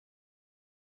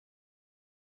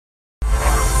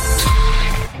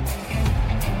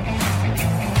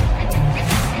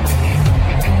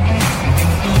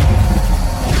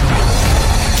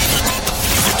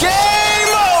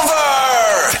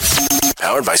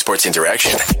by Sports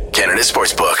Interaction, Canada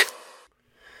Sportsbook.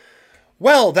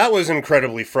 Well, that was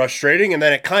incredibly frustrating, and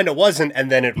then it kind of wasn't,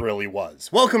 and then it really was.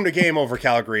 Welcome to Game Over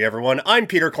Calgary, everyone. I'm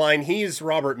Peter Klein, he's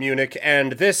Robert Munich,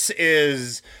 and this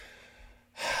is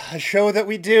a show that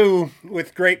we do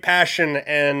with great passion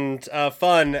and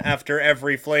fun after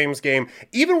every Flames game,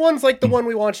 even ones like the one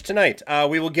we watched tonight.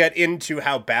 We will get into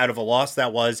how bad of a loss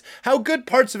that was, how good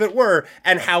parts of it were,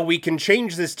 and how we can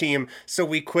change this team so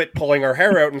we quit pulling our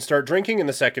hair out and start drinking in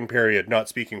the second period. Not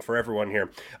speaking for everyone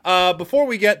here. Before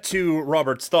we get to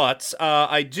Robert's thoughts,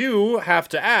 I do have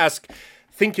to ask,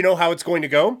 think you know how it's going to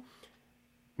go?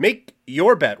 Make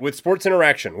your bet with Sports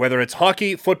Interaction. Whether it's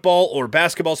hockey, football, or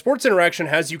basketball, Sports Interaction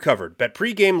has you covered. Bet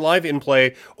pre-game, live in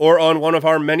play, or on one of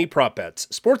our many prop bets.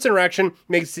 Sports Interaction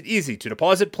makes it easy to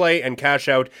deposit, play, and cash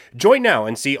out. Join now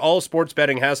and see all sports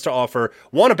betting has to offer.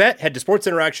 Want to bet? Head to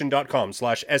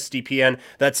sportsinteraction.com/SDPN.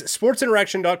 That's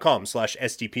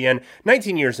sportsinteraction.com/SDPN.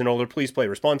 19 years and older, please play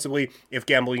responsibly. If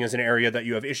gambling is an area that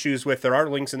you have issues with, there are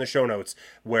links in the show notes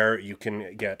where you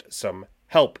can get some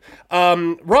help.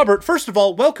 Robert, first of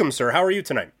all, welcome, sir. How are you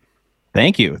tonight?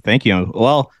 Thank you.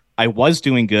 Well, I was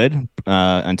doing good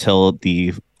until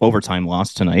the overtime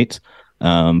loss tonight.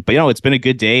 But, it's been a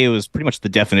good day. It was pretty much the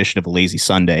definition of a lazy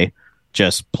Sunday,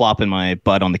 just plopping my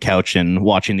butt on the couch and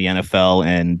watching the NFL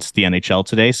and the NHL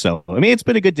today. So, it's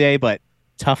been a good day, but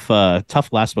tough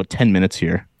last about 10 minutes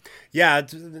here. Yeah,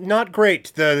 it's not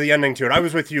great, the ending to it. I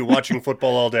was with you watching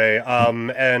football all day,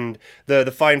 and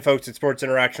the fine folks at Sports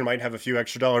Interaction might have a few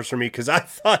extra dollars for me because I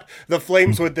thought the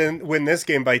Flames would then win this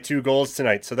game by 2 goals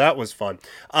tonight, so that was fun.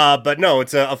 But no,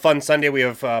 it's a fun Sunday. We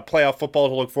have playoff football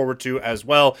to look forward to as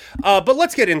well. But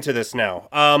let's get into this now.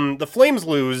 The Flames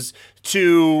lose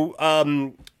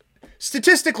to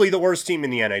statistically the worst team in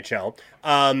the NHL.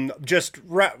 Just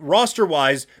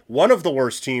roster-wise, one of the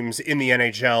worst teams in the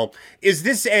NHL. Is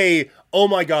this a, oh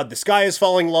my god, the sky is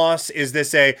falling loss? Is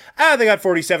this a, they got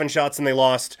 47 shots and they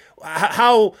lost?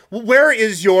 Where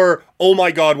is your, oh my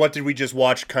god, what did we just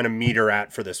watch kind of meter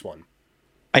at for this one?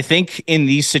 I think in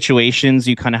these situations,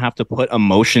 you kind of have to put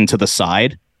emotion to the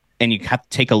side and you have to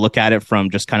take a look at it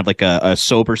from just kind of like a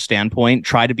sober standpoint.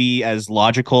 Try to be as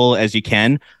logical as you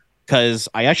can. Because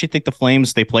I actually think the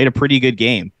Flames, they played a pretty good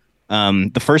game.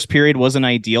 The first period wasn't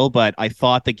ideal, but I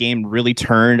thought the game really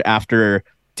turned after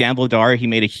Dan Vladar. He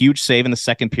made a huge save in the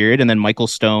second period, and then Michael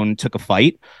Stone took a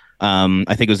fight. I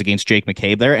think it was against Jake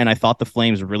McCabe there, and I thought the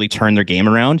Flames really turned their game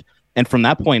around. And from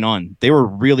that point on, they were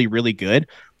really, really good.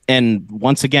 And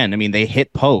once again, they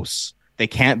hit posts. They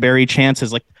can't bury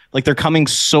chances. Like they're coming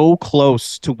so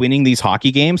close to winning these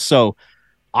hockey games. So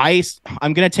I'm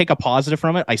going to take a positive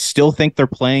from it. I still think they're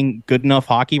playing good enough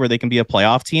hockey where they can be a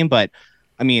playoff team, but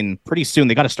pretty soon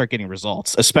they got to start getting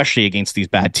results, especially against these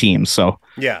bad teams. So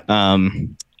yeah.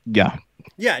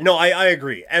 Yeah, no, I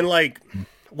agree. And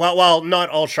while not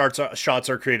all shots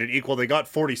are created equal, they got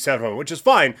 47, which is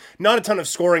fine. Not a ton of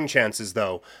scoring chances,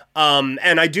 though.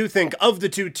 And I do think of the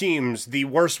two teams, the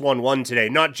worst one won today,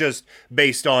 not just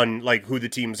based on who the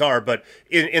teams are, but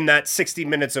in that 60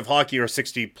 minutes of hockey, or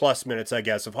 60 plus minutes, I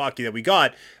guess, of hockey that we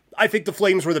got, I think the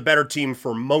Flames were the better team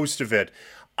for most of it.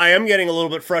 I am getting a little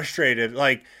bit frustrated.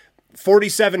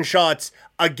 47 shots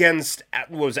against,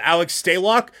 was Alex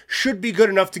Stalock, should be good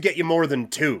enough to get you more than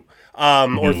 2.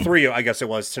 Or 3, I guess it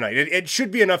was tonight. It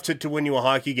should be enough to win you a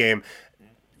hockey game.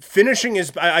 Finishing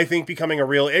is, I think, becoming a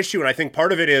real issue, and I think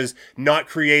part of it is not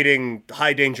creating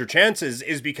high-danger chances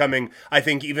is becoming, I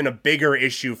think, even a bigger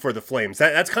issue for the Flames.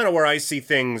 That's kind of where I see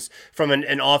things from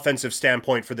an offensive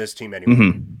standpoint for this team anyway.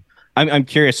 Mm-hmm. I'm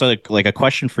curious, so a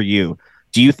question for you.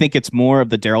 Do you think it's more of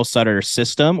the Daryl Sutter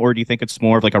system, or do you think it's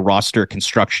more of a roster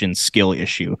construction skill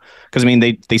issue? Because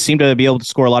they seem to be able to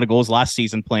score a lot of goals last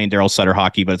season playing Daryl Sutter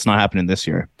hockey, but it's not happening this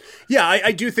year. Yeah,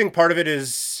 I do think part of it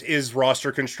is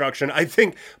roster construction. I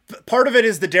think part of it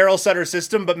is the Daryl Sutter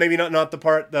system, but maybe not the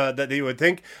part that you would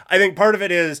think. I think part of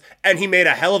it is, and he made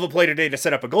a hell of a play today to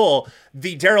set up a goal.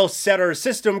 The Daryl Sutter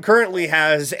system currently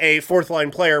has a fourth line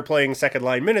player playing second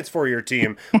line minutes for your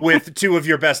team with 2 of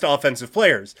your best offensive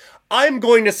players. I'm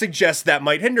going to suggest that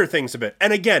might hinder things a bit.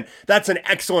 And again, that's an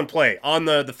excellent play. On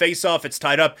the face-off, it's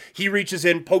tied up. He reaches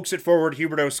in, pokes it forward,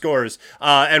 Huberdeau scores,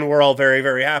 and we're all very,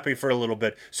 very happy for a little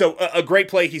bit. So a great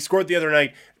play. He scored the other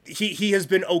night. He has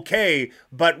been okay,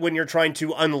 but when you're trying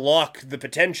to unlock the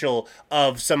potential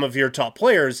of some of your top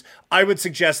players, I would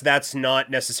suggest that's not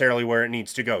necessarily where it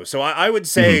needs to go. So I would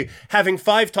say having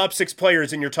 5 top 6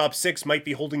 players in your top 6 might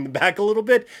be holding them back a little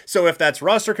bit. So if that's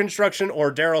roster construction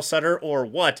or Daryl Sutter or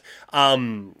what,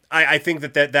 I think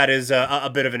that is a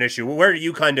bit of an issue. Where do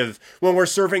you when we're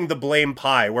serving the blame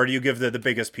pie, where do you give the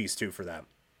biggest piece to for that?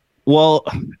 Well,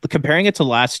 comparing it to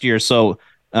last year, so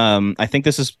I think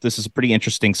this is a pretty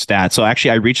interesting stat. So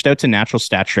actually, I reached out to Natural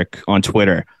Stat Trick on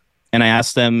Twitter, and I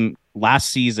asked them last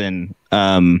season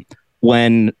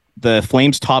when the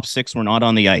Flames' top six were not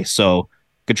on the ice. So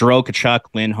Gaudreau, Tkachuk,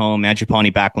 Lindholm,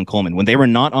 Mangiapane, Backlund, Coleman. When they were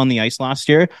not on the ice last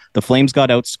year, the Flames got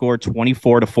outscored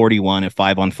 24-41 at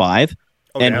 5-on-5.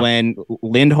 And when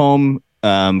Lindholm,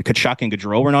 Tkachuk, and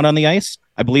Gaudreau were not on the ice,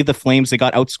 I believe the Flames, they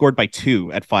got outscored by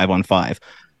 2 at 5-on-5.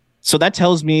 So that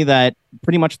tells me that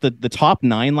pretty much the top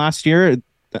 9 last year,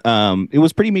 it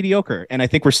was pretty mediocre. And I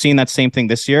think we're seeing that same thing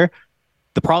this year.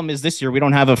 The problem is this year we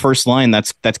don't have a first line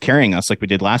that's carrying us like we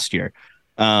did last year.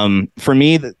 For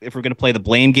me, if we're going to play the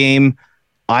blame game,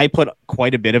 I put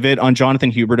quite a bit of it on Jonathan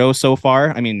Huberdeau so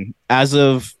far. I mean, as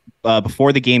of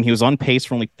before the game, he was on pace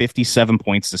for only 57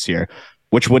 points this year,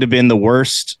 which would have been the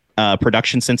worst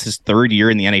production since his third year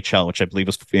in the NHL, which I believe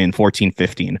was in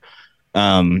 14-15.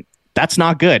 That's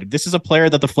not good. This is a player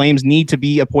that the Flames need to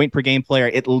be a point per game player,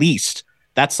 at least.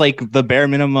 That's like the bare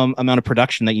minimum amount of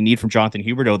production that you need from Jonathan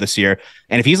Huberdeau this year.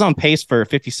 And if he's on pace for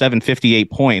 57,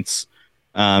 58 points,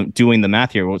 doing the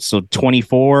math here, so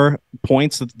 24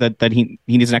 points that he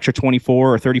needs an extra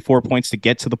 24 or 34 points to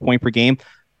get to the point per game.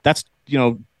 That's,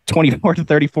 24 to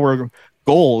 34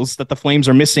 goals that the Flames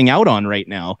are missing out on right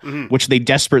now, which they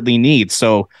desperately need.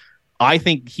 So I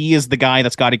think he is the guy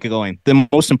that's got to get going. The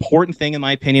most important thing, in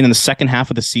my opinion, in the second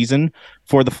half of the season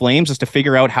for the Flames is to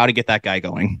figure out how to get that guy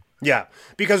going. Yeah,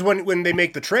 because when they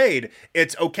make the trade,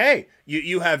 it's okay.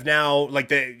 You have now,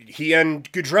 like, he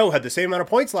and Gaudreau had the same amount of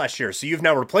points last year, so you've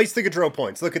now replaced the Gaudreau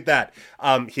points. Look at that.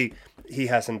 He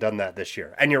hasn't done that this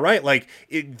year. And you're right, like,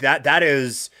 that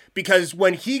is, because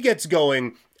when he gets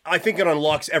going, I think it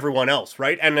unlocks everyone else,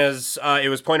 right? And as it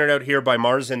was pointed out here by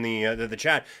Mars in the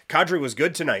chat, Kadri was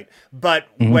good tonight. But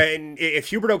if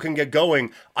Huberdeau can get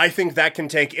going, I think that can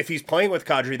take, if he's playing with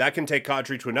Kadri, that can take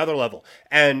Kadri to another level.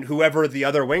 And whoever the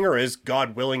other winger is,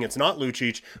 God willing, it's not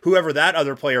Lucic, whoever that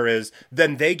other player is,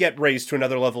 then they get raised to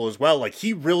another level as well. Like,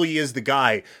 he really is the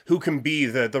guy who can be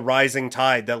the rising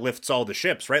tide that lifts all the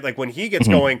ships, right? Like, when he gets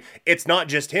going, it's not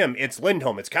just him, it's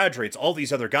Lindholm, it's Kadri, it's all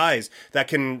these other guys that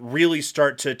can really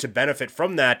start to benefit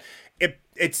from that.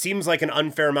 It seems like an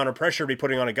unfair amount of pressure to be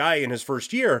putting on a guy in his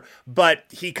first year, but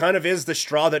he kind of is the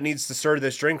straw that needs to stir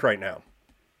this drink right now.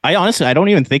 I don't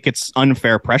even think it's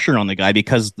unfair pressure on the guy,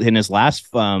 because in his last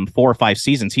 4 or 5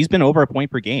 seasons, he's been over a point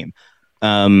per game.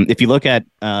 If you look at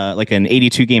like an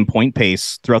 82 game point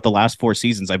pace throughout the last 4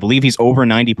 seasons, I believe he's over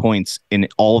 90 points in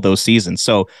all of those seasons.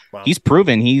 So He's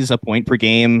proven he's a point per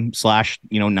game /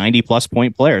 90 plus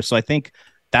point player. So I think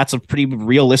that's a pretty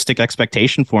realistic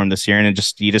expectation for him this year, and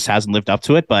he just hasn't lived up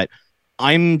to it. But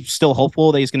I'm still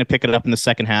hopeful that he's going to pick it up in the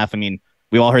second half. I mean,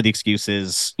 we all heard the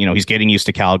excuses. He's getting used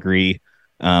to Calgary.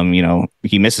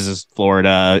 He misses his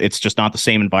Florida. It's just not the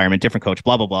same environment, different coach,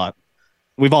 blah, blah, blah.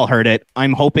 We've all heard it.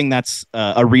 I'm hoping that's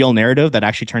a real narrative that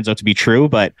actually turns out to be true.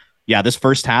 But yeah, this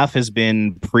first half has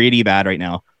been pretty bad right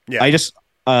now. Yeah. I just,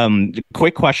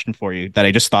 quick question for you that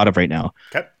I just thought of right now.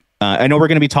 Okay. I know we're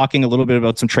going to be talking a little bit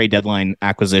about some trade deadline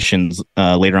acquisitions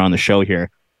later on the show here,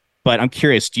 but I'm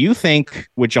curious, do you think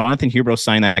with Jonathan Huberdeau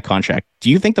signing that contract, do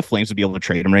you think the Flames would be able to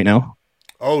trade him right now?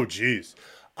 Oh, geez.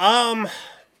 I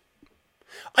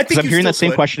think I'm hearing that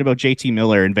same question about JT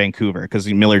Miller in Vancouver,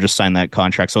 because Miller just signed that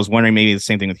contract. So I was wondering maybe the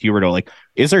same thing with Huberdeau. Like,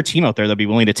 is there a team out there that'd be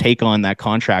willing to take on that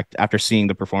contract after seeing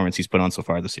the performance he's put on so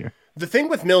far this year? The thing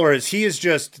with Miller is he has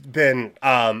just been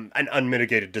an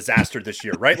unmitigated disaster this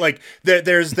year, right? Like,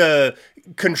 there's the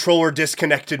controller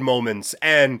disconnected moments,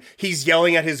 and he's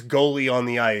yelling at his goalie on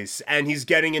the ice, and he's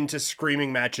getting into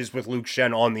screaming matches with Luke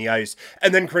Shen on the ice,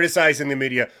 and then criticizing the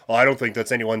media. Oh, I don't think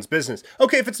that's anyone's business.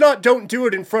 Okay, if it's not, don't do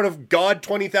it in front of God,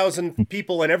 20,000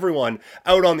 people and everyone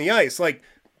out on the ice. Like,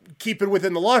 keep it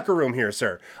within the locker room here,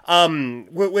 sir.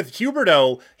 With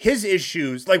Huberdeau, his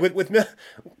issues, like with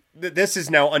this is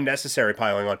now unnecessary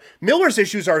piling on. Miller's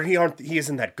issues are he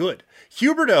isn't that good.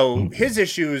 Huberdeau, his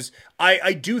issues,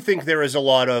 I do think there is a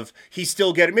lot of, he's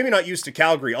still getting, maybe not used to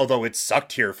Calgary, although it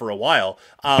sucked here for a while.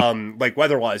 Like,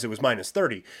 weather-wise, it was minus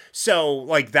 30. So,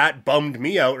 like, that bummed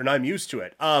me out, and I'm used to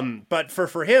it. But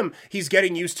for him, he's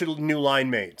getting used to new line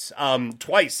mates.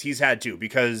 Twice he's had to,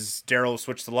 because Darryl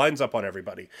switched the lines up on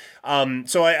everybody.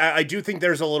 So I do think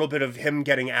there's a little bit of him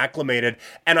getting acclimated,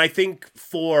 and I think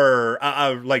for,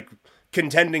 like,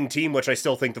 contending team, which I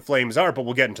still think the Flames are, but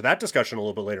we'll get into that discussion a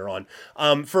little bit later on.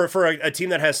 For a team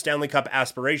that has Stanley Cup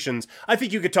aspirations, I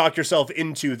think you could talk yourself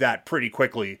into that pretty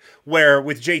quickly, where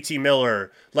with JT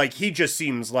Miller, like, he just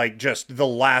seems like just the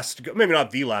last, maybe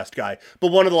not the last guy,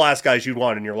 but one of the last guys you'd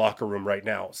want in your locker room right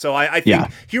now. So I think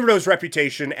Huberdeau's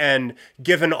reputation, and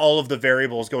given all of the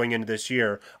variables going into this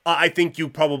year, I think you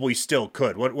probably still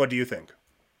could. What do you think?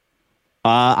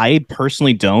 I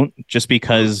personally don't, just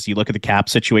because you look at the cap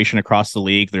situation across the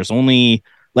league. There's only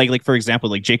like for example,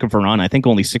 like Jacob Vernon. I think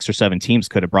only 6 or 7 teams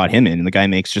could have brought him in, and the guy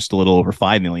makes just a little over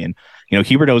 5 million.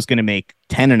 Huberdeau is going to make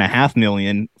 10.5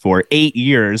 million for 8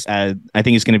 years. I think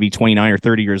he's going to be 29 or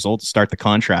 30 years old to start the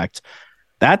contract.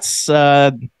 That's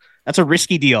a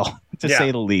risky deal to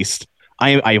say the least.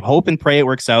 I hope and pray it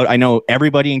works out. I know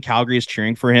everybody in Calgary is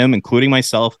cheering for him, including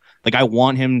myself. Like, I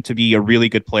want him to be a really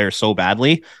good player so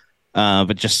badly.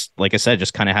 But just like I said,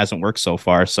 just kind of hasn't worked so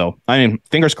far. So, I mean,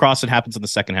 fingers crossed it happens in the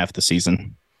second half of the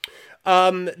season.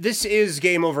 This is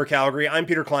Game Over Calgary. I'm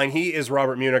Peter Klein. He is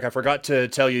Robert Munich. I forgot to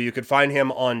tell you, you could find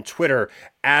him on Twitter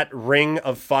at Ring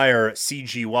of Fire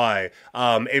CGY.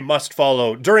 A must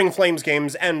follow during Flames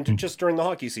games and just during the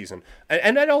hockey season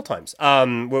and at all times.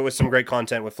 With some great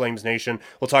content with Flames Nation.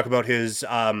 We'll talk about his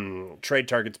trade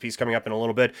targets piece coming up in a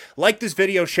little bit. Like this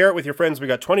video, share it with your friends. We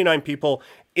got 29 people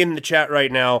in the chat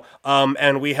right now,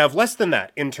 and we have less than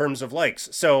that in terms of likes.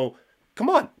 So come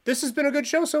on, this has been a good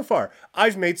show so far.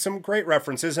 I've made some great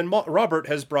references, and Robert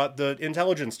has brought the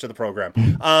intelligence to the program.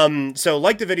 So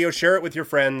like the video, share it with your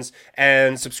friends,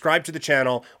 and subscribe to the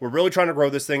channel. We're really trying to grow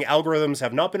this thing. Algorithms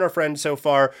have not been our friend so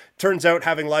far. Turns out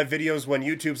having live videos when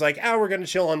YouTube's like, we're going to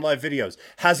chill on live videos,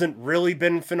 hasn't really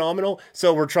been phenomenal.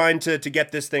 So we're trying to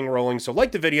get this thing rolling. So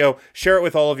like the video, share it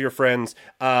with all of your friends,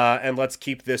 and let's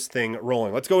keep this thing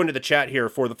rolling. Let's go into the chat here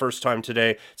for the first time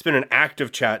today. It's been an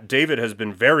active chat. David has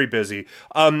been very busy.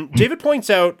 David points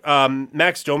out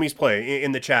Max Domi's play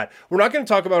in the chat. We're not going to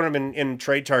talk about him in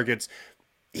trade targets.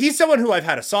 He's someone who I've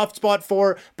had a soft spot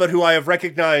for, but who I have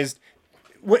recognized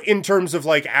in terms of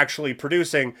like actually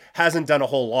producing hasn't done a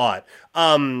whole lot.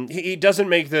 He doesn't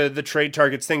make the trade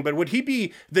targets thing, but would he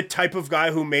be the type of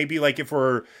guy who maybe, like, if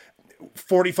we're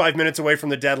 45 minutes away from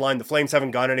the deadline, the Flames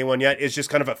haven't got anyone yet, is just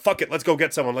kind of a fuck it, let's go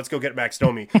get someone, let's go get Max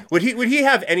Domi. Would he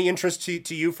have any interest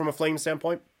to you from a Flames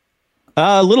standpoint?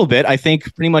 A little bit. I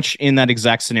think pretty much in that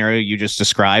exact scenario you just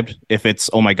described. If it's,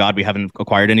 oh my God, we haven't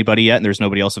acquired anybody yet and there's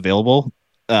nobody else available,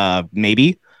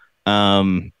 maybe.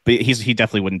 But he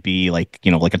definitely wouldn't be like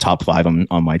a top 5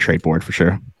 on my trade board for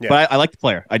sure. Yeah. But I like the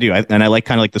player. I do. And I like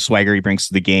kind of like the swagger he brings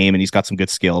to the game, and he's got some good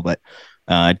skill, but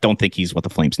I don't think he's what the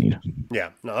Flames need. Yeah,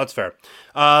 no, that's fair.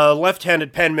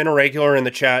 Left-handed pen min regular in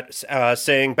the chat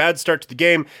saying, bad start to the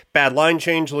game, bad line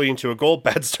change leading to a goal,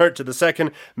 bad start to the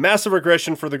second, massive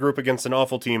regression for the group against an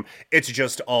awful team. It's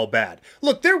just all bad.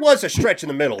 Look, there was a stretch in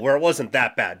the middle where it wasn't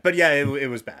that bad, but yeah, it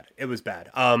was bad. It was bad.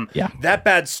 That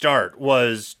bad start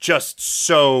was just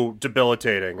so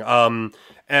debilitating.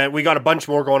 And we got a bunch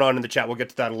more going on in the chat. We'll get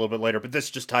to that a little bit later, but this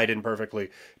just tied in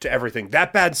perfectly to everything.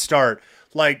 That bad start,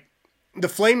 like, the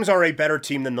Flames are a better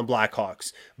team than the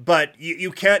Blackhawks, but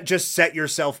you can't just set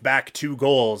yourself back 2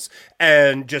 goals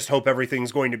and just hope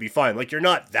everything's going to be fine. Like, you're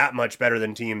not that much better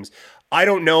than teams. I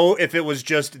don't know if it was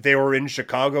just they were in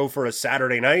Chicago for a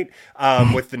Saturday night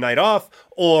with the night off,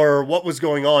 or what was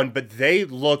going on, but they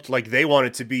looked like they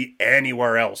wanted to be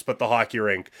anywhere else but the hockey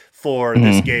rink for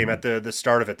this game at the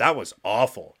start of it. That was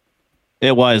awful.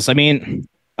 It was. I mean,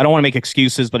 I don't want to make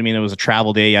excuses, but I mean, it was a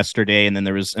travel day yesterday, and then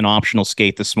there was an optional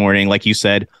skate this morning. Like you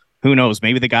said, who knows?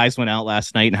 Maybe the guys went out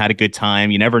last night and had a good time.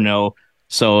 You never know.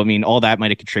 So, I mean, all that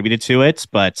might have contributed to it,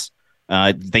 but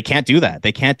they can't do that.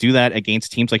 They can't do that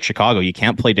against teams like Chicago. You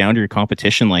can't play down to your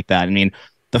competition like that. I mean,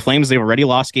 the Flames, they've already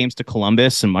lost games to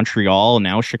Columbus and Montreal, and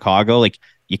now Chicago. Like,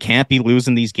 you can't be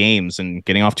losing these games, and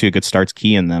getting off to a good start's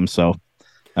key in them. So,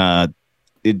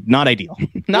 not ideal.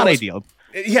 Not ideal.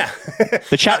 Yeah.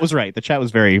 The chat was right. The chat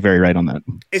was very, very right on that.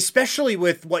 Especially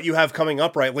with what you have coming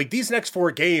up, right? Like, these next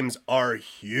 4 games are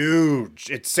huge.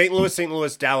 It's St.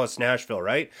 Louis, Dallas, Nashville,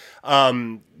 right?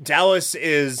 Dallas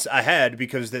is ahead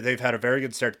because they've had a very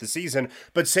good start to the season,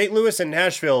 but St. Louis and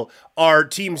Nashville are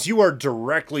teams you are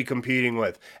directly competing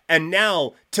with. And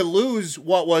now, to lose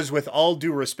what was, with all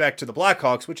due respect to the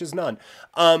Blackhawks, which is none,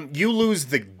 you lose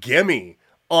the gimme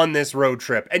on this road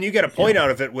trip, and you get a point out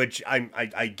of it, which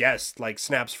I guess like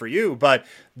snaps for you. But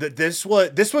this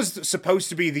was supposed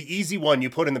to be the easy one you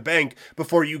put in the bank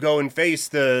before you go and face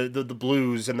the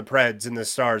Blues and the Preds and the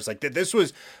Stars. Like, this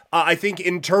was, I think,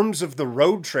 in terms of the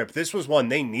road trip, this was one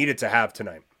they needed to have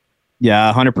tonight.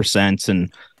 Yeah, 100%.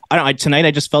 And tonight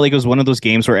I just felt like it was one of those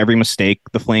games where every mistake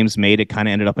the Flames made, it kind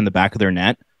of ended up in the back of their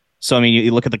net. So, I mean,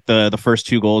 you look at the first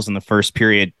 2 goals in the first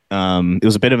period. It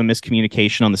was a bit of a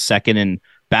miscommunication on the second, and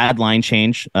bad line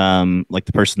change, like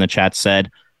the person in the chat said.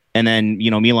 And then,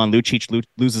 Milan Lucic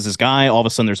loses his guy. All of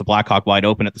a sudden, there's a Blackhawk wide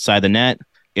open at the side of the net.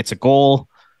 It's a goal.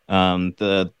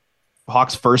 The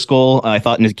Hawks' first goal, I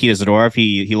thought Nikita Zadorov,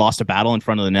 he lost a battle in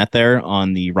front of the net there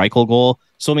on the Reichel goal.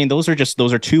 So, I mean, those are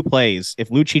two plays. If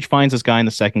Lucic finds this guy in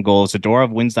the second goal,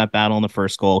 Zadorov wins that battle in the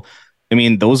first goal. I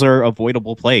mean, those are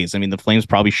avoidable plays. I mean, the Flames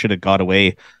probably should have got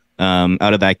away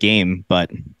out of that game, but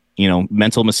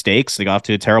mental mistakes. They got off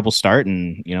to a terrible start,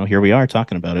 and here we are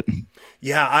talking about it.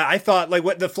 Yeah, I thought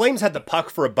what the Flames had the puck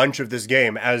for a bunch of this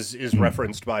game, as is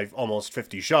referenced by almost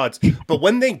 50 shots. But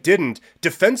when they didn't,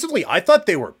 defensively, I thought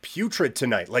they were putrid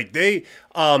tonight. Like they,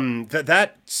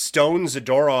 that Stone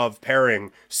Zadorov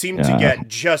pairing seemed to get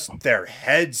just their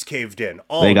heads caved in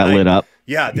all They got night. lit up.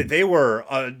 Yeah, they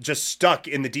were just stuck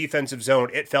in the defensive zone.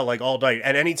 It felt like all night,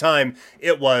 and anytime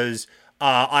it was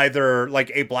either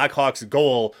like a Blackhawks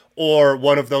goal or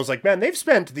one of those man, they've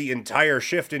spent the entire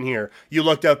shift in here. You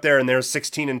looked out there and there's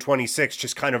 16 and 26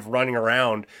 just kind of running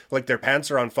around like their pants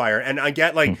are on fire. And I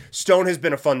get Stone has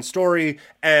been a fun story,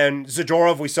 and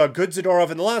Zadorov, we saw good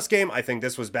Zadorov in the last game. I think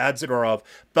this was bad Zadorov,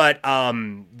 but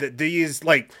these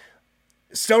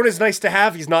Stone is nice to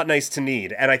have. He's not nice to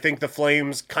need. And I think the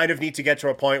Flames kind of need to get to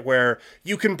a point where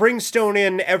you can bring Stone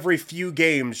in every few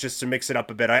games just to mix it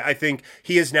up a bit. I think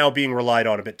he is now being relied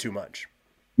on a bit too much.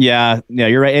 Yeah,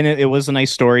 you're right. And it was a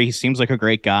nice story. He seems like a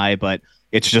great guy, but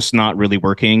it's just not really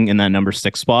working in that number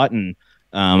 6 spot. And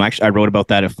actually, I wrote about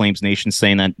that at Flames Nation,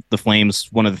 saying that the Flames,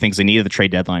 one of the things they need at the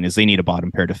trade deadline is they need a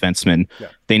bottom pair defenseman. Yeah.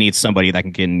 They need somebody that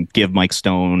can give Mike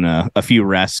Stone a few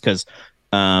rests, because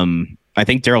I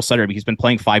think Daryl Sutter, he's been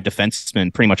playing 5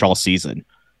 defensemen pretty much all season,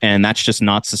 and that's just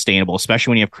not sustainable,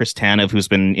 especially when you have Chris Tanev, who's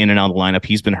been in and out of the lineup.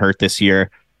 He's been hurt this year.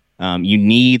 You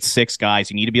need 6 guys.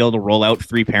 You need to be able to roll out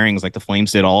 3 pairings like the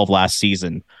Flames did all of last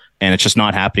season, and it's just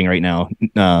not happening right now.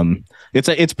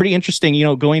 It's pretty interesting.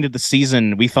 Going into the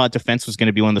season, we thought defense was going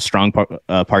to be one of the strong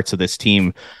parts of this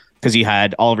team, because you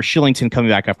had Oliver Shillington coming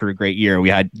back after a great year. We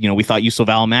thought Juuso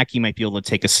Välimäki might be able to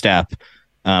take a step.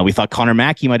 We thought Connor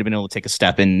Mackey might have been able to take a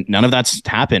step, and none of that's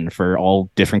happened for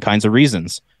all different kinds of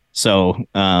reasons. So,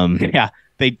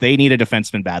 they need a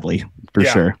defenseman badly, for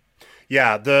sure.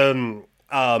 Yeah,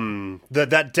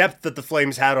 that depth that the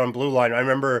Flames had on blue line. I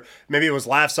remember maybe it was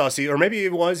last season, or maybe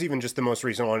it was even just the most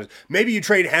recent one. Maybe you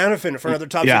trade Hanifin for another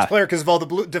top 6 player because of all the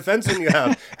blue defensemen you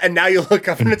have, and now you look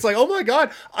up and it's like, oh my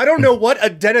God, I don't know what a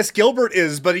Dennis Gilbert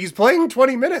is, but he's playing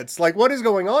 20 minutes. Like, what is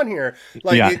going on here?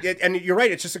 And you're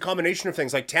right, it's just a combination of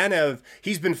things. Like Tanev,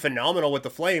 he's been phenomenal with the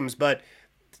Flames, but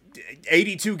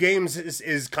 82 games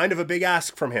is kind of a big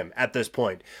ask from him at this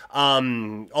point.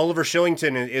 Oliver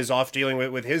Shillington is off dealing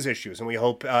with his issues, and we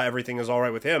hope everything is all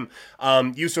right with him.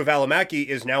 Juuso Välimäki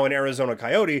is now an Arizona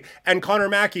Coyote, and Connor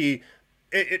Mackey,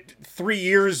 3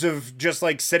 years of just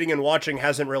sitting and watching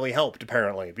hasn't really helped,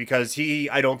 apparently, because he,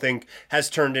 I don't think, has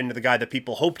turned into the guy that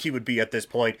people hoped he would be at this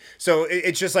point. So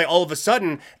it's just all of a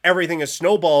sudden everything is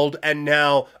snowballed, and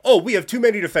now, we have too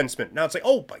many defensemen. Now it's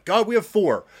oh my God, we have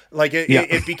 4.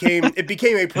 It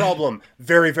became a problem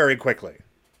very, very quickly.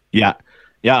 Yeah.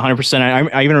 Yeah,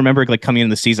 100%. I even remember coming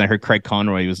into the season, I heard Craig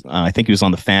Conroy was, I think he was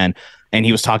on The Fan, and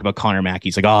he was talking about Connor Mackey.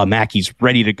 He's Mackey's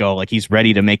ready to go. He's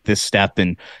ready to make this step.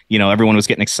 And, everyone was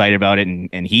getting excited about it.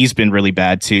 And he's been really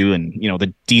bad too. And,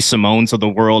 the D. Simones of the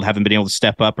world haven't been able to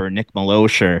step up, or Nick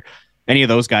Maloche or any of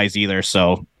those guys either.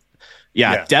 So,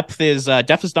 depth is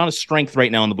not a strength right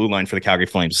now on the blue line for the Calgary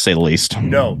Flames, to say the least.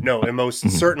 No, it most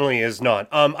certainly is not.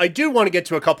 I do want to get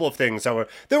to a couple of things.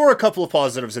 There were a couple of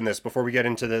positives in this before we get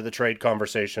into the trade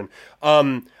conversation.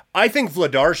 I think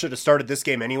Vladar should have started this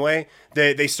game anyway.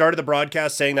 They started the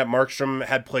broadcast saying that Markstrom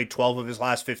had played 12 of his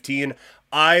last 15.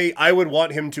 I would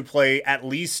want him to play at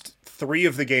least 3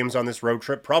 of the games on this road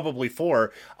trip, probably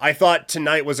 4. I thought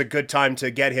tonight was a good time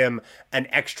to get him an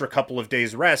extra couple of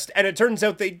days rest, and it turns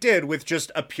out they did, with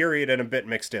just a period and a bit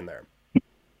mixed in there.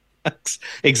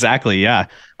 Exactly, yeah.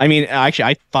 I mean, actually,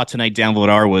 I thought tonight Dan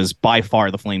Vladar was by far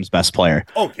the Flames' best player.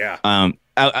 Oh, yeah.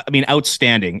 I mean,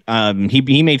 outstanding.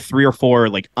 He made 3 or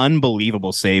 4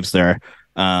 unbelievable saves there.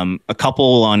 A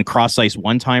couple on cross ice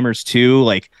one-timers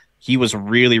too. He was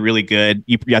really, really good.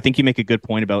 I think you make a good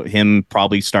point about him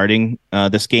probably starting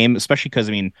this game, especially because,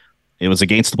 I mean, it was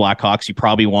against the Blackhawks. You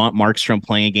probably want Markstrom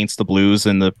playing against the Blues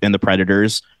and the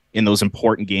Predators in those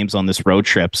important games on this road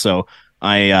trip. So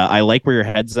I like where your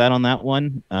head's at on that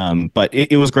one. But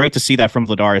it was great to see that from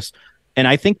Vladar. And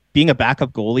I think being a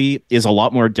backup goalie is a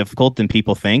lot more difficult than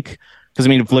people think. Because, I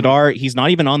mean, Vladar, he's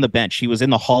not even on the bench. He was in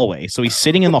the hallway. So he's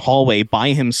sitting in the hallway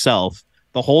by himself,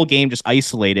 the whole game just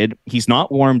isolated. He's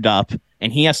not warmed up,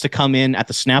 and he has to come in at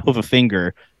the snap of a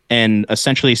finger and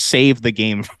essentially save the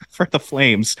game for the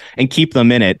Flames and keep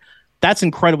them in it. that's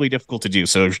incredibly difficult to do.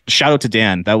 So shout out to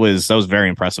Dan. That was very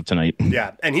impressive tonight.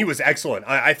 Yeah, and he was excellent.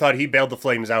 I thought he bailed the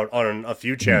Flames out on a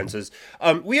few chances.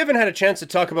 We haven't had a chance to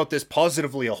talk about this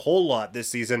positively a whole lot this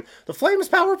season. The Flames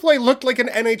power play looked like an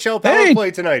NHL power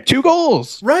play tonight. 2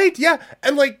 goals. Right, yeah.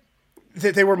 And like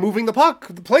they were moving the puck.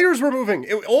 The players were moving.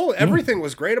 Everything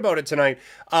was great about it tonight.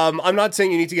 I'm not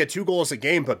saying you need to get 2 goals a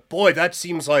game, but boy, that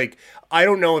seems like, I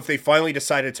don't know if they finally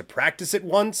decided to practice it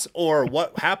once or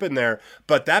what happened there,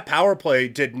 but that power play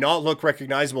did not look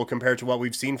recognizable compared to what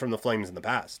we've seen from the Flames in the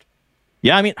past.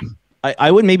 Yeah, I mean,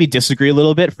 I would maybe disagree a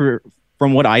little bit.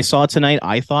 From what I saw tonight,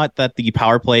 I thought that the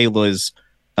power play was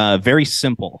very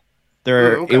simple.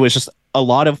 It was just a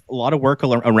lot of work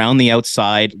around the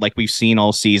outside, like we've seen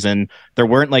all season. There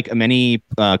weren't like many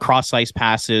cross ice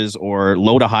passes or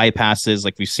low to high passes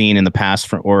like we've seen in the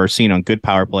past or seen on good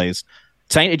power plays.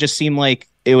 Tonight, it just seemed like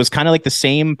it was kind of like the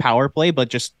same power play, but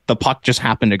just the puck just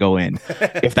happened to go in,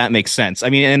 if that makes sense. I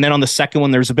mean, and then on the second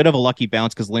one, there was a bit of a lucky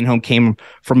bounce because Lindholm came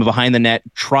from behind the net,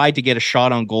 tried to get a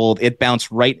shot on goal. It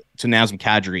bounced right to Nazem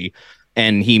Kadri,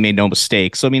 and he made no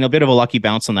mistake. So, I mean, a bit of a lucky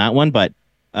bounce on that one, but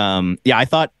yeah, I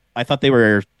thought they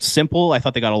were simple. I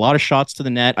thought they got a lot of shots to the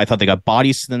net. I thought they got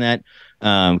bodies to the net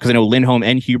because I know Lindholm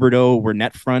and Huberdeau were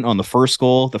net front on the first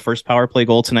power play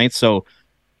goal tonight. So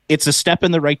it's a step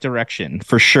in the right direction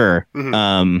for sure.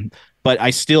 Mm-hmm. But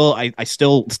I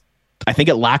think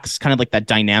it lacks kind of like that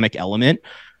dynamic element.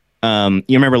 You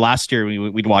remember last year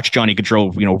we'd watch Johnny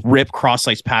Gaudreau, rip cross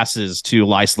ice passes to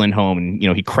Elias Lindholm, and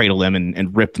he'd cradle him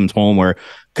and rip them home. Where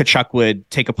Tkachuk would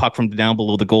take a puck from down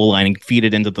below the goal line and feed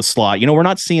it into the slot. We're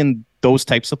not seeing those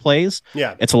types of plays.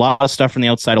 Yeah, it's a lot of stuff from the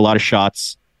outside, a lot of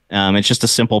shots. It's just a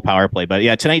simple power play. But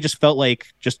yeah, tonight just felt like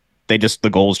the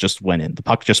goals just went in, the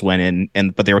puck just went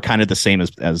in, but they were kind of the same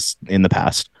as in the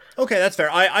past. Okay, that's fair.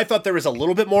 I thought there was a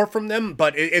little bit more from them,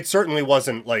 but it certainly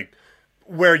wasn't like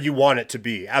where you want it to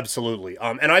be. Absolutely.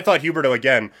 And I thought Huberdeau,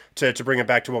 again, to bring it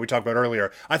back to what we talked about earlier,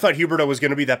 I thought Huberdeau was going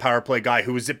to be that power play guy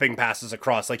who was zipping passes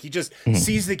across. Like, he just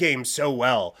sees the game so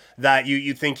well that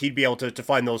you think he'd be able to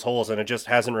find those holes, and it just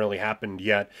hasn't really happened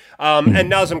yet. And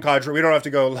Nazem Kadri, we don't have to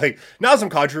go like, Nazem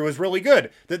Kadri was really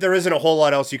good. That there isn't a whole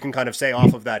lot else you can kind of say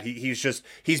off of that.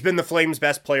 He's been the Flames'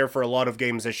 best player for a lot of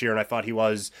games this year, and I thought he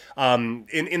was,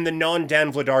 in the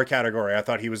non-Dan Vladar category, I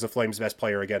thought he was the Flames' best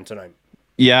player again tonight.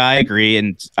 Yeah, I agree.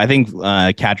 And I think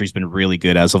Kadri's been really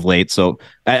good as of late. So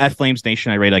at Flames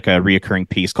Nation, I write like a reoccurring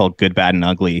piece called Good, Bad, and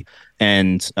Ugly.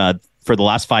 And for the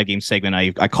last 5-game segment,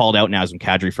 I called out Nazem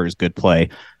Kadri for his good play.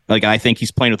 Like, I think he's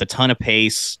playing with a ton of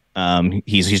pace.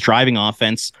 He's driving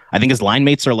offense. I think his line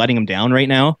mates are letting him down right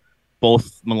now,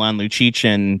 both Milan Lucic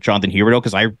and Jonathan Huberdeau,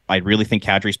 because I really think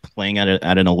Kadri's playing at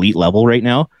an elite level right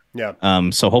now. Yeah.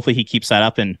 So hopefully he keeps that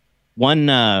up. And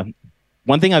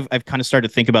one thing I've kind of started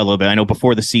to think about a little bit, I know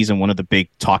before the season, one of the big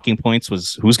talking points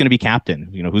was who's going to be captain,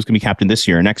 who's going to be captain this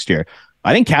year or next year.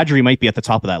 I think Kadri might be at the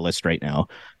top of that list right now,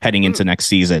 heading into next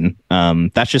season.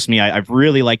 That's just me. I've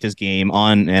really liked his game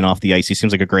on and off the ice. He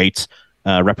seems like a great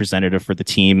representative for the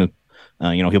team.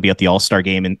 He'll be at the All-Star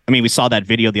game. And I mean, we saw that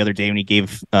video the other day when he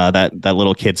gave that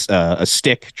little kid a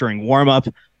stick during warm-up.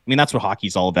 I mean, that's what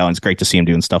hockey's all about. And it's great to see him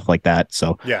doing stuff like that.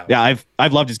 So yeah,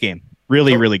 I've loved his game.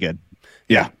 Really, really good.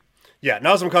 Yeah. Yeah,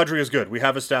 Nazem Kadri is good. We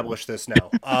have established this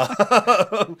now.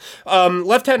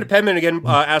 Left-handed penman again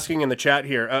asking in the chat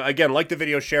here. Again, like the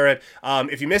video, share it.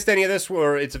 If you missed any of this,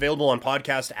 it's available on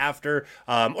podcast after,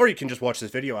 or you can just watch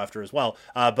this video after as well.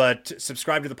 But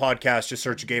subscribe to the podcast. Just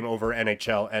search Game Over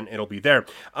NHL and it'll be there.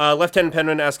 Left-handed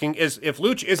penman asking if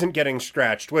Luch isn't getting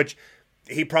scratched, which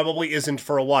he probably isn't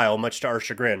for a while, much to our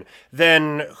chagrin,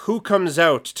 then who comes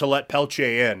out to let Pelche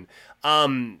in?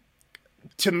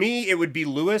 To me, it would be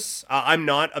Lewis. I'm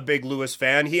not a big Lewis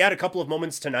fan. He had a couple of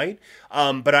moments tonight,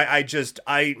 but I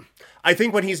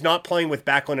think when he's not playing with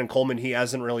Backlund and Coleman, he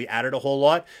hasn't really added a whole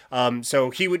lot.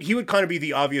 So he would kind of be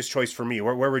the obvious choice for me.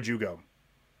 Where would you go?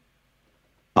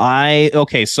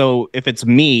 So if it's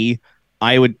me,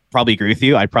 I would probably agree with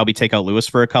you. I'd probably take out Lewis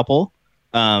for a couple.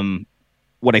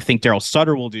 What I think Daryl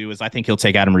Sutter will do is I think he'll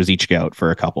take Adam Ruzicka out for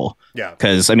a couple. Yeah.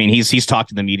 Because, I mean, he's talked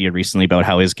to the media recently about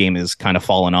how his game is kind of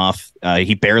fallen off.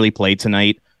 He barely played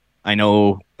tonight. I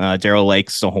know Daryl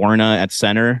likes Sahorna at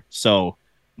center. So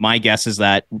my guess is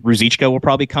that Ruzicka will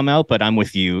probably come out, but I'm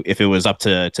with you. If it was up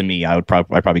to me, I'd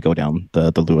probably go down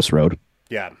the Lewis road.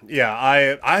 Yeah.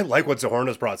 I like what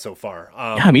Sahorna's brought so far.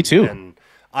 Yeah, me too. And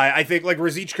I think, like,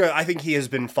 Ruzicka, I think he has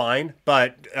been fine,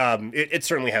 but it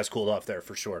certainly has cooled off there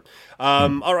for sure.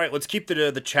 All right, let's keep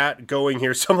the chat going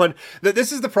here.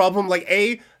 This is the problem. Like,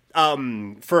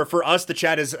 for us, the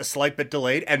chat is a slight bit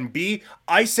delayed, and B,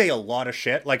 I say a lot of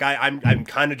shit. Like I'm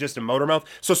kind of just a motor mouth.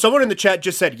 So someone in the chat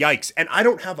just said yikes, and I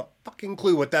don't have a fucking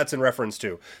clue what that's in reference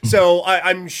to. So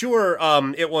I'm sure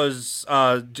it was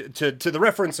to the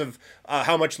reference of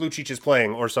how much Lucic is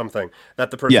playing or something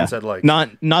that the person said, like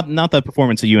not the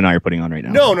performance that you and I are putting on right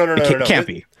now. No. Can't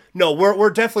be. No, we're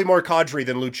definitely more Kadri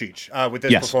than Lucic with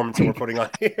this performance that we're putting on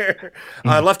here.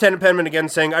 Left-handed penman again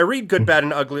saying, I read Good, Bad,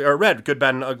 and Ugly, or read Good,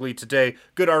 Bad, and Ugly today.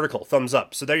 Good article. Thumbs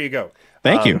up. So there you go.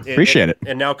 Thank you. Appreciate it.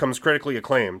 And now comes critically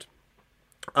acclaimed.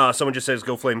 Someone just says,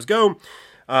 go Flames, go.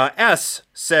 S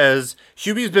says,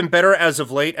 Hubie's been better as of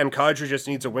late, and Kadri just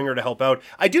needs a winger to help out.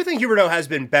 I do think Huberdeau has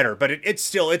been better, but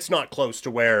it's not close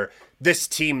to where this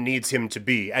team needs him to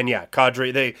be. And yeah,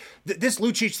 Kadri, this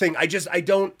Lucic thing,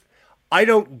 I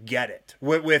don't get it.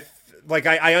 With like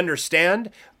I understand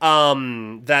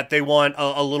that they want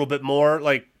a little bit more,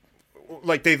 like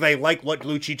they like what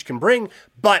Lucic can bring,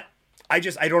 but I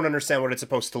don't understand what it's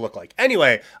supposed to look like.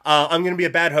 Anyway, I'm going to be a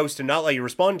bad host and not let you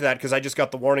respond to that because I just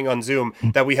got the warning on Zoom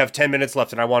that we have 10 minutes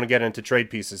left and I want to get into trade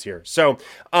pieces here. So,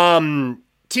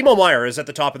 Timo Meier is at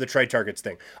the top of the trade targets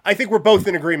thing. I think we're both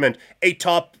in agreement. A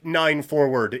top 9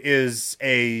 forward is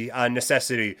a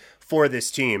necessity for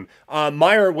this team.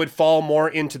 Meier would fall more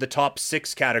into the top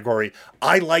 6 category.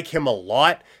 I like him a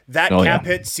lot. That cap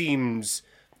hit seems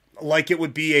like it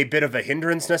would be a bit of a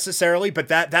hindrance necessarily, but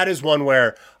that is one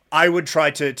where I would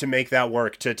try to make that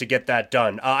work to get that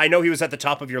done. I know he was at the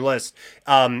top of your list.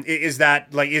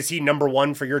 Is he number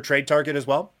 1 for your trade target as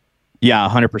well? Yeah,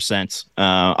 100%.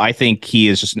 I think he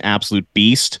is just an absolute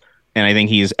beast, and I think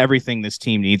he is everything this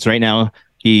team needs right now.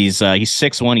 He's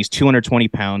 6'1", he's 220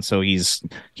 pounds, so he's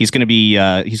gonna be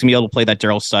able to play that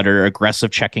Darryl Sutter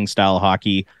aggressive checking style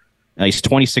hockey. He's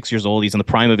 26 years old. He's in the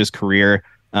prime of his career.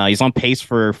 He's on pace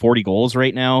for 40 goals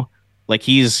right now. Like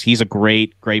he's a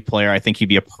great player. I think he'd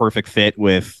be a perfect fit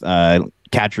with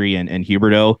Kadri and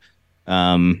Huberdeau.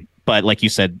 But like you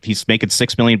said, he's making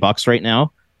 $6 million right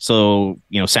now. So,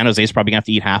 San Jose's probably gonna have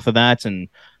to eat half of that. And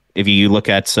if you look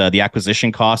at the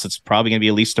acquisition cost, it's probably gonna be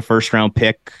at least a first round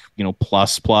pick,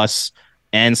 plus.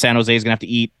 And San Jose is gonna have to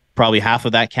eat probably half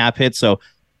of that cap hit. So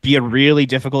be a really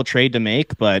difficult trade to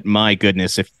make. But my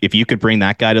goodness, if you could bring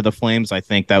that guy to the Flames, I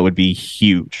think that would be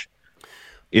huge.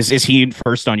 Is he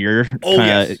first on your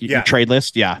your trade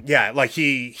list? Yeah. Yeah, like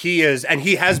he is, and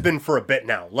he has been for a bit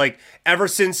now. Like ever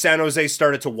since San Jose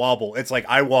started to wobble, it's like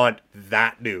I want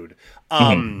that dude.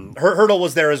 Hurdle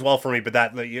was there as well for me, but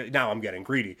that now I'm getting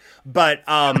greedy. But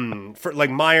for like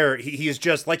Meier, he is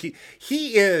just like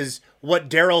he is what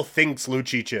Darryl thinks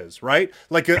Lucic is, right?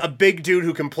 Like a big dude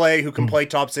who can play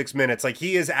top 6 minutes. Like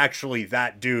he is actually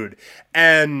that dude.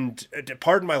 And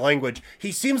pardon my language,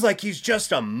 he seems like he's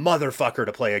just a motherfucker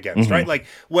to play against, right? Like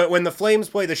when the Flames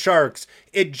play the Sharks,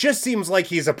 it just seems like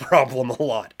he's a problem a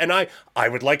lot. And I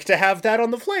would like to have that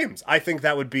on the Flames. I think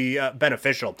that would be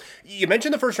beneficial. You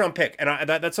mentioned the first round pick, and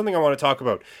that's something I want to talk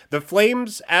about. The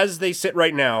Flames, as they sit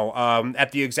right now,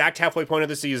 at the exact halfway point of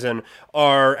the season,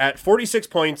 are at 46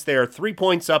 points. They are 3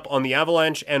 points up on the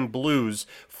Avalanche and Blues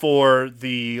for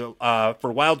the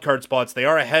for wild card spots. They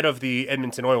are ahead of the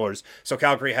Edmonton Oilers, so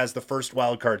Calgary has the first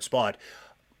wild card spot.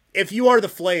 If you are the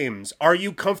Flames, are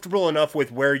you comfortable enough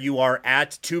with where you are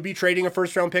at to be trading a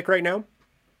first round pick right now?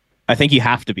 I think you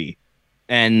have to be.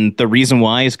 And the reason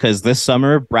why is because this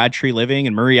summer, Brad Treliving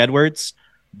and Murray Edwards,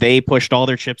 they pushed all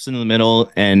their chips into the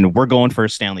middle, and we're going for a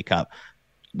Stanley Cup.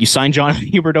 You signed Jonathan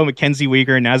Huberdeau, Mackenzie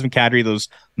Weegar, and Nazem Kadri, those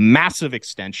massive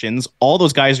extensions. All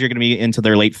those guys are going to be into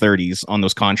their late 30s on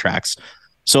those contracts.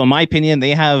 So in my opinion,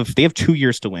 they have 2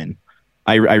 years to win.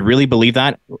 I really believe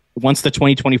that. Once the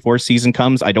 2024 season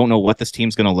comes, I don't know what this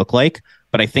team's going to look like,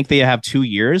 but I think they have 2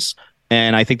 years,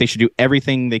 and I think they should do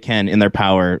everything they can in their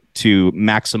power to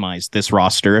maximize this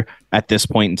roster at this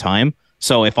point in time.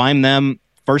 So if I'm them,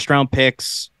 first round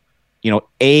picks,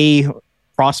 a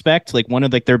prospect, like one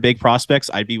of their big prospects,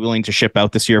 I'd be willing to ship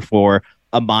out this year for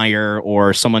a Meier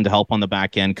or someone to help on the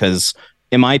back end. Because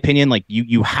in my opinion, like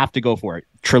you have to go for it.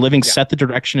 Treliving set the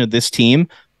direction of this team.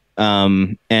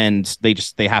 And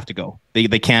they have to go. They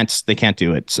can't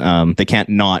do it. They can't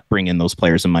not bring in those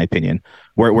players, in my opinion.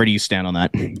 Where do you stand on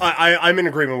that? I'm in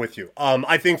agreement with you.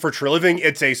 I think for Treliving,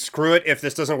 it's a screw it. If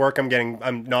this doesn't work,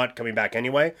 I'm not coming back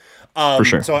anyway. For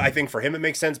sure. So I think for him it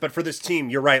makes sense. But for this team,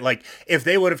 you're right. Like if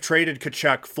they would have traded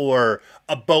Tkachuk for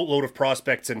a boatload of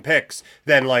prospects and picks,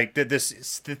 then like this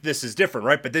is different,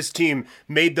 right? But this team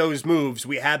made those moves.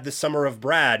 We had the summer of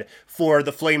Brad for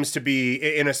the Flames to be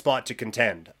in a spot to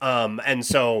contend. And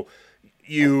so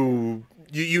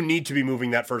you need to be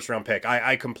moving that first round pick.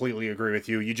 I completely agree with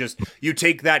you. You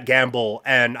take that gamble,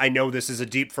 and I know this is a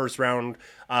deep first round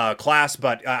class,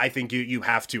 but I think you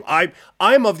have to.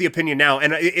 I'm of the opinion now,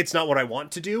 and it's not what I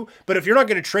want to do, but if you're not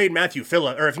going to trade Matthew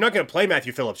Phillips, or if you're not going to play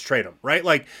Matthew Phillips, trade him, right?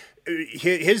 Like,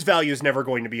 his value is never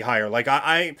going to be higher. Like,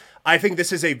 I think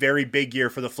this is a very big year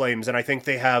for the Flames, and I think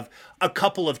they have a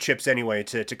couple of chips anyway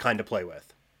to kind of play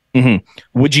with. Mm-hmm.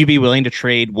 Would you be willing to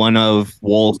trade one of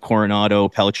Wolf, Coronado,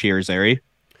 Pelletier, Zary?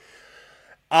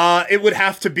 It would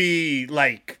have to be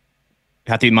like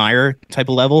Matthew Meyer type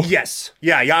of level. Yes,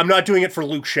 yeah. I'm not doing it for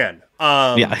Luke Shen.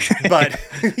 Yeah, but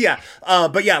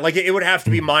yeah, like it would have to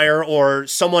be Meyer or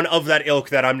someone of that ilk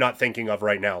that I'm not thinking of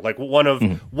right now. Like one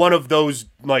of those,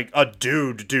 like a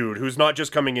dude who's not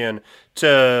just coming in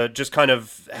to just kind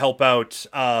of help out,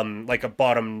 like a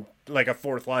bottom, like a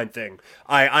fourth line thing.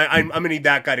 I'm gonna need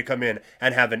that guy to come in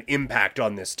and have an impact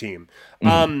on this team.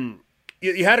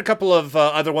 You had a couple of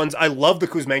other ones. I love the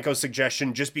Kuzmenko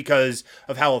suggestion just because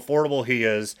of how affordable he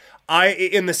is.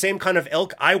 In the same kind of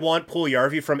ilk, I want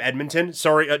Puljujarvi from Edmonton.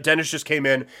 Sorry, Dennis just came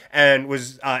in and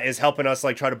is helping us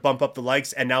like try to bump up the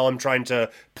likes, and now I'm trying to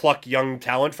pluck young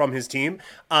talent from his team.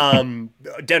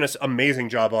 Dennis, amazing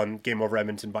job on Game Over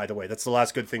Edmonton, by the way. That's the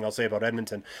last good thing I'll say about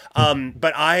Edmonton.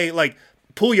 But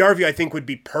Puljujarvi, I think, would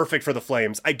be perfect for the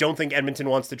Flames. I don't think Edmonton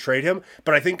wants to trade him,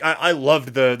 but I think I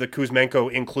loved the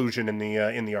Kuzmenko inclusion in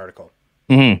the article.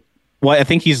 Mm-hmm. Well, I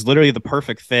think he's literally the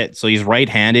perfect fit. So he's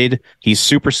right-handed. He's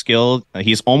super skilled.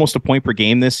 He's almost a point per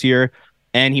game this year,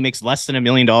 and he makes less than $1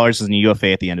 million as an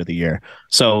UFA at the end of the year.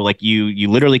 So like you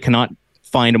literally cannot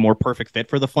find a more perfect fit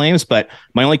for the Flames. But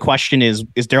my only question is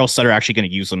Daryl Sutter actually going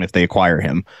to use him if they acquire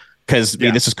him? Because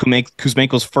this is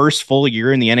Kuzmenko's first full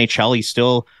year in the NHL. He's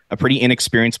still a pretty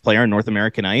inexperienced player on North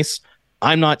American ice.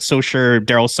 I'm not so sure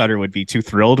Daryl Sutter would be too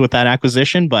thrilled with that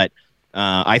acquisition, but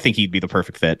I think he'd be the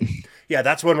perfect fit. Yeah,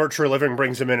 that's when True Living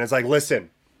brings him in. It's like, listen,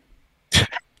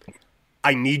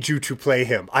 I need you to play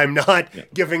him. I'm not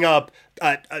giving up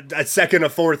a second, a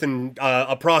fourth, and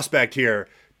a prospect here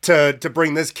to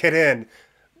bring this kid in.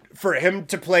 For him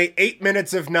to play 8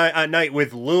 minutes of a night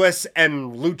with Lewis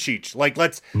and Lucic. Like,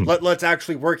 let's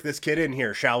actually work this kid in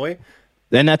here, shall we?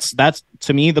 Then that's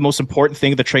to me the most important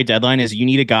thing at the trade deadline is you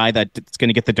need a guy that's going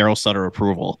to get the Daryl Sutter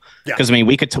approval. Because I mean,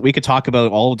 we could talk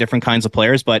about all different kinds of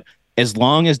players, but as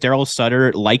long as Daryl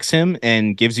Sutter likes him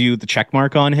and gives you the check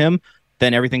mark on him,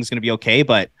 then everything's going to be okay.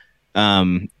 But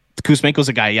Kuzmenko's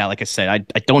a guy, like I said,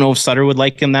 I don't know if Sutter would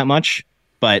like him that much,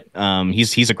 but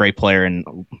he's a great player and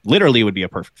literally would be a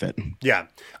perfect fit. Yeah.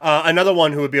 Another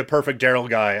one who would be a perfect Daryl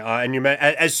guy, and you met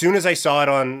as soon as I saw it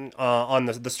on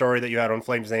the story that you had on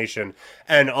Flames Nation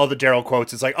and all the Daryl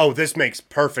quotes, it's like, oh, this makes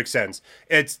perfect sense.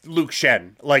 It's Luke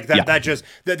Shen. Like that. Yeah. That just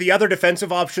the other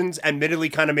defensive options admittedly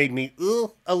kind of made me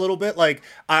a little bit. Like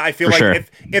I feel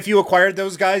if you acquired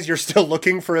those guys, you're still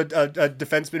looking for a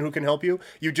defenseman who can help you.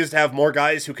 You just have more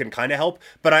guys who can kind of help.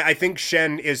 But I think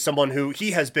Shen is someone who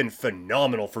he has been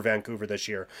phenomenal for Vancouver this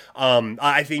year.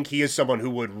 I think he is someone who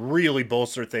would really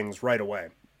bolster things right away.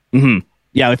 Mm-hmm.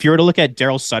 Yeah, if you were to look at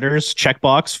Daryl Sutter's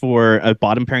checkbox for a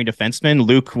bottom pairing defenseman,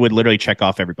 Luke would literally check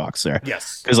off every box there.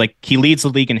 Yes. Because like he leads the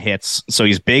league in hits, so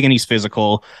he's big and he's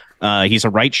physical. He's a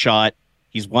right shot.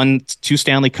 He's won 2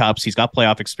 Stanley Cups. He's got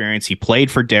playoff experience. He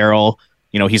played for Daryl.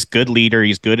 He's a good leader.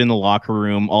 He's good in the locker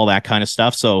room, all that kind of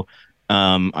stuff. So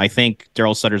I think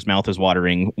Daryl Sutter's mouth is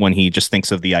watering when he just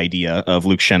thinks of the idea of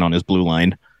Luke Shen on his blue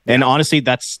line. Yeah. And honestly,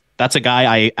 that's a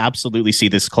guy I absolutely see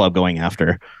this club going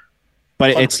after.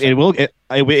 But 100%.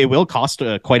 it will cost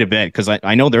quite a bit because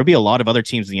I know there'll be a lot of other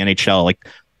teams in the NHL. Like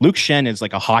Luke Shen is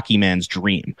like a hockey man's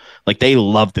dream. Like they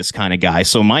love this kind of guy.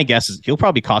 So my guess is he'll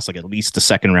probably cost like at least a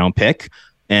second round pick.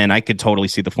 And I could totally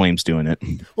see the Flames doing it.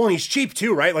 Well, and he's cheap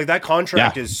too, right? Like that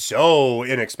contract is so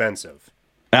inexpensive.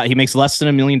 He makes less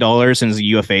than $1 million and is a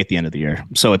UFA at the end of the year.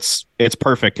 So it's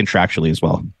perfect contractually as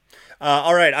well.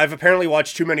 All right, I've apparently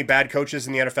watched too many bad coaches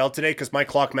in the NFL today because my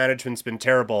clock management's been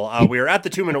terrible. We are at the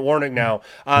 2-minute warning now.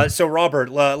 So, Robert,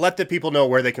 let the people know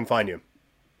where they can find you.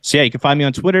 So, yeah, you can find me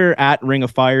on Twitter at Ring of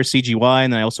Fire CGY,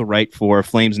 and then I also write for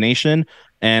Flames Nation,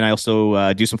 and I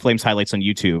also do some Flames highlights on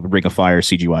YouTube, Ring of Fire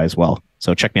CGY as well.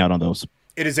 So check me out on those.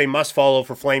 It is a must-follow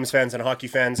for Flames fans and hockey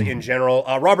fans in general.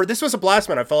 Robert, this was a blast,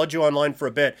 man. I followed you online for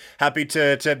a bit. Happy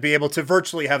to be able to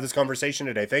virtually have this conversation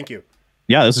today. Thank you.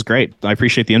 Yeah, this is great. I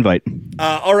appreciate the invite.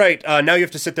 All right, now you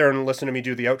have to sit there and listen to me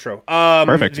do the outro.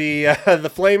 Perfect.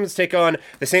 The Flames take on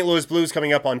the St. Louis Blues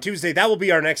coming up on Tuesday. That will be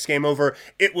our next game over.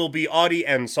 It will be Audie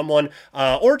and someone,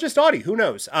 or just Audie, who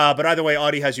knows? But either way,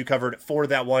 Audie has you covered for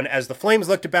that one as the Flames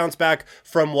look to bounce back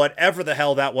from whatever the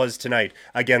hell that was tonight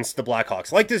against the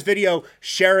Blackhawks. Like this video,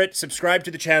 share it, subscribe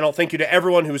to the channel. Thank you to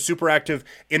everyone who was super active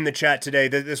in the chat today.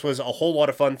 This was a whole lot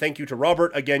of fun. Thank you to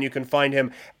Robert. Again, you can find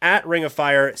him at Ring of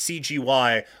Fire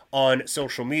CGY on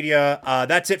social media.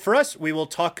 That's it for us. We will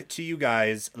talk to you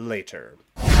guys later.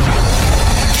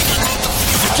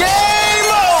 Game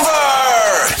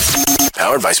over!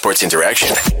 Powered by Sports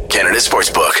Interaction, Canada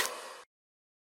Sportsbook.